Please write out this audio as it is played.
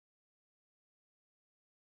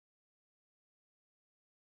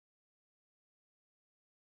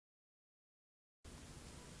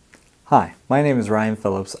Hi, my name is Ryan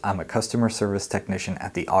Phillips. I'm a customer service technician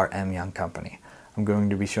at the RM Young Company. I'm going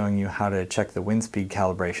to be showing you how to check the wind speed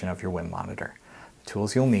calibration of your wind monitor. The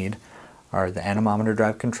tools you'll need are the anemometer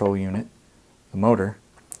drive control unit, the motor,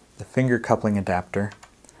 the finger coupling adapter,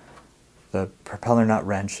 the propeller nut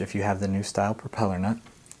wrench if you have the new style propeller nut,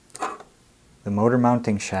 the motor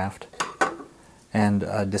mounting shaft, and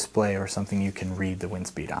a display or something you can read the wind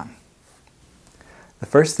speed on. The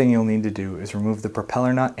first thing you'll need to do is remove the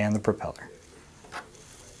propeller nut and the propeller.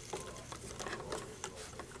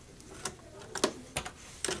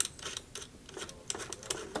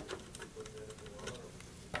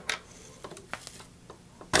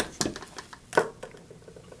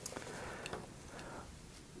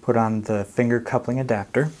 Put on the finger coupling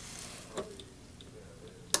adapter.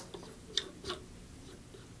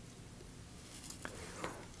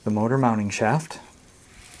 The motor mounting shaft.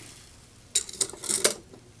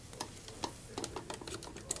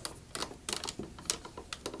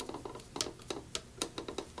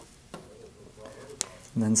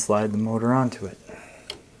 And then slide the motor onto it.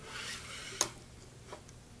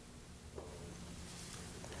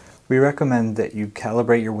 We recommend that you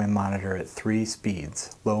calibrate your wind monitor at 3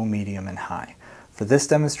 speeds, low, medium, and high. For this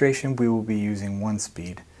demonstration, we will be using one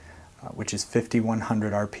speed, which is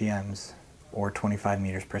 5100 RPMs or 25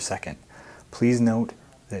 meters per second. Please note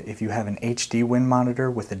that if you have an HD wind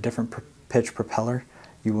monitor with a different pitch propeller,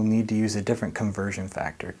 you will need to use a different conversion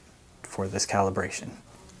factor for this calibration.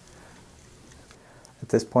 At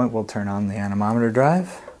this point, we'll turn on the anemometer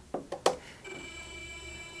drive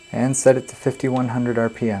and set it to 5100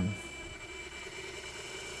 RPM.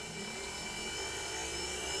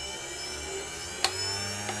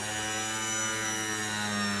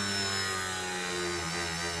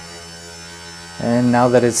 And now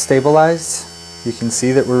that it's stabilized, you can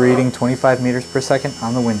see that we're reading 25 meters per second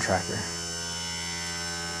on the wind tracker.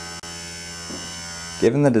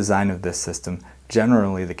 Given the design of this system,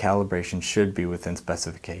 generally the calibration should be within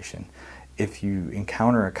specification. If you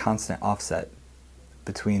encounter a constant offset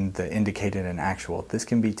between the indicated and actual, this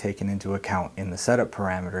can be taken into account in the setup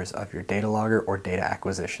parameters of your data logger or data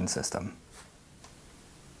acquisition system.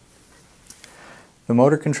 The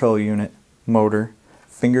motor control unit, motor,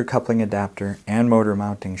 finger coupling adapter, and motor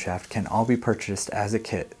mounting shaft can all be purchased as a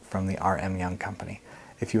kit from the RM Young Company.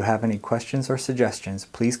 If you have any questions or suggestions,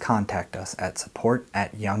 please contact us at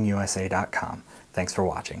support@youngusa.com. Thanks for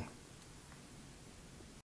watching.